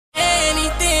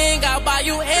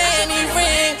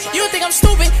I'm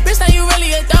stupid, bitch, now you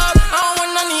really a dog. I don't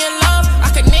want none of your love.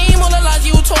 I could name all the lies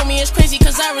you told me. It's crazy,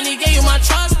 cause I really gave you my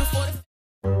trust before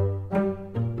the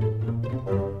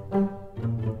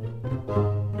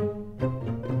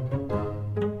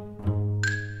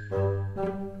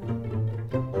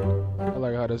I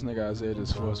like how this nigga Isaiah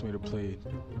just forced me to play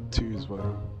twos with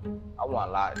him. I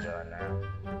want Lockjaw now.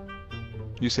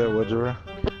 You said what, Jarrell?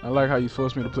 I like how you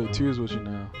forced me to play twos with you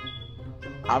now.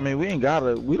 I mean, we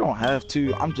don't have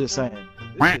to. I'm just saying,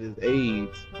 this shit is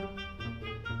AIDS.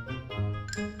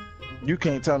 You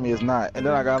can't tell me it's not. And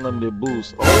then I got unlimited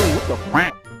boost. Oh, what the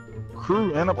fuck?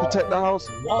 Crew and a protect the house?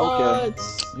 Okay.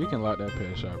 You can lock that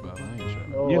pair shot, but I ain't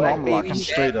sure. You know I'm locking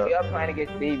Shaq, straight up. Y'all playing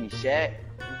against Baby Shaq.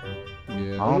 I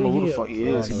Yeah. don't know who the fuck he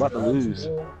is. He about to lose.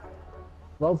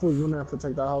 Both was gonna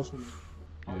protect the house.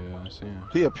 Yeah, I see him.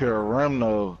 He a pure rim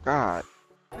though. God.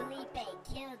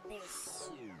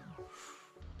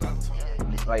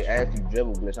 Like, as you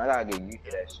dribble glitch, I gotta get used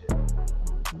to that shit.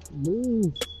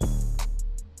 Move.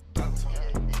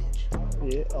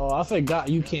 Yeah. Oh, I forgot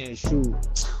you can't shoot.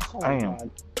 Oh, Damn. my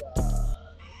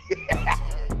God.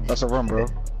 That's a rim, bro. Ooh.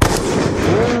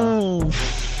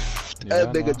 Yeah,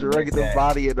 That nigga dragging the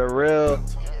body in the rail.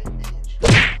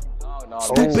 No,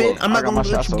 Stupid, I'm not I got gonna my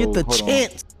let shot you get the sold. Hold on.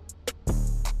 chance.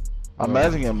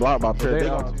 Imagine getting blocked by Perry. They They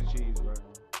don't gonna- do cheese, bro.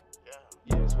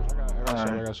 Yeah, switch.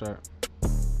 I got shot.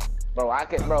 Bro,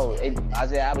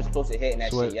 Isaiah, I was supposed to hit in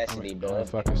that Sweat. shit yesterday, bro. Alright,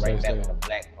 fuck it, Right stay. back on the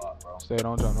black part, bro. Stay,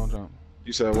 don't jump.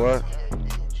 You said what?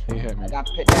 He hit me, I got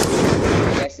picked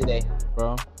that yesterday.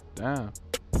 bro. Damn.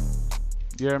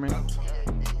 You hear me?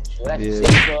 So that's Yeah.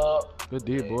 the shape up. Good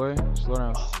D, boy. Slow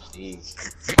down. Jeez.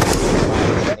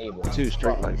 Two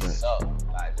straight like that. What's up,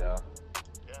 Lockjaw?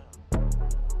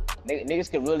 Niggas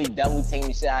could really double team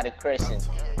you shit out of Chris and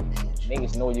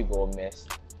niggas know you gonna miss.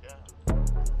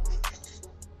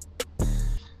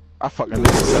 I fucking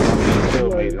did set my man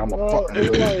still made it. I'm a fucking It's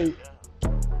lose.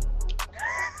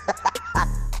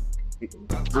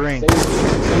 like, Green.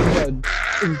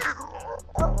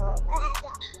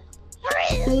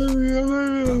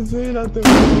 say that to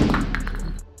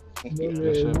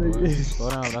Good shit, boy. Slow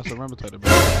down. That's a rim protector, bro.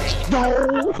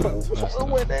 No! That's tough.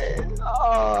 With it.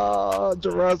 Oh,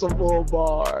 Jurassic full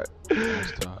bar.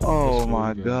 That's tough. Oh That's my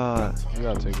really good. god. You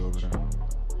gotta take over now.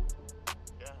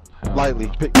 Hell Lightly.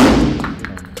 no. Pick. You know me, my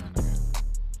nigga.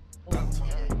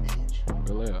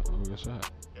 Good layup. Oh, good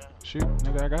shot. Shoot,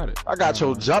 nigga, I got it. I got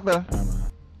your jumping. Never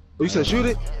mind. You said shoot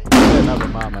it? I said never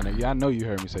mind, my nigga. Yeah, I know you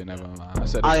heard me say never mind. I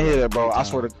said I it ain't hear like that, bro. 3 I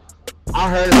swear times. to. I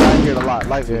heard it, but I ain't hear it a lot.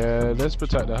 Lightly. Yeah, let's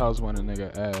protect the house when a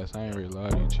nigga ass. I ain't really lie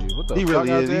to you, Chief. What the He fuck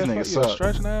really out is. there? These Fuck, niggas you a suck.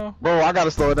 stretch now? Bro, I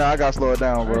gotta slow it down. I gotta slow it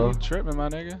down, Bro, bro. you tripping, my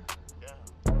nigga.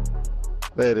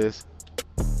 There it is.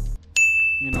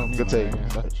 You know me, Good my take.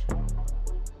 nigga.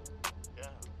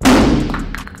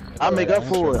 I make up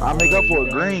for it. I make up for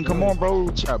it. Green, come on, bro.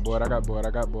 I got board. I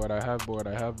have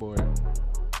board.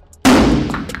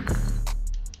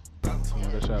 Come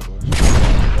on, good shot, boy.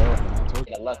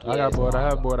 I got board. I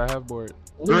have board.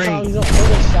 Green. You don't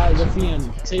other side if he in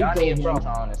Y'all need take bro over.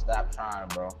 trying to stop trying,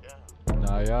 bro.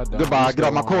 Nah, y'all done. Goodbye. We Get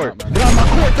off my still court. won't Get out, off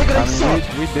my court. Think of man. that I suck.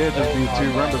 mean, we did just be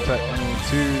 2 rim protect. I mean,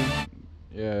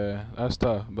 2. Yeah, that's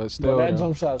tough, but still. But that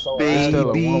jump shot so It's still a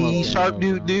warm-up Baby game, sharp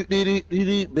though,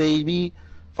 do baby.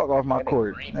 Fuck off my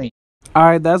court. Hey.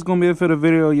 Alright, that's gonna be it for the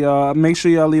video, y'all. Make sure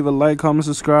y'all leave a like, comment,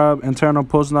 subscribe, and turn on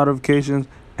post notifications.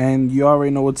 And you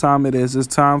already know what time it is. It's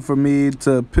time for me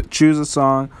to choose a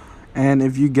song. And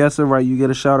if you guess it right, you get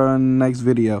a shout out in the next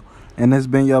video. And it's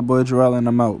been your boy Jarrell, and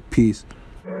I'm out. Peace.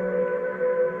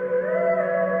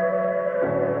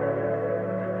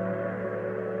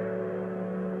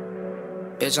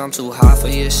 Bitch, I'm too hot for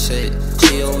your shit.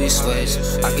 She always switch.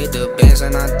 I get the bands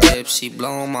and I dip. She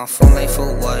blowin' my phone like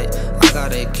for what? I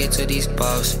gotta get to these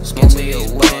bucks. Smoke me a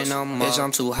wood and I'm up. Bitch,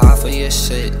 I'm too hot for your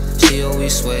shit. She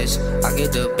always switch. I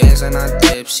get the bands and I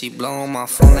dip. She blowin' my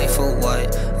phone like for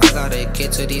what? I gotta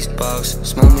get to these bucks.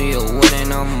 Smoke me a wood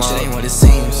and I'm up. Shit ain't what it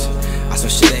seems. I swear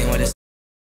shit ain't what it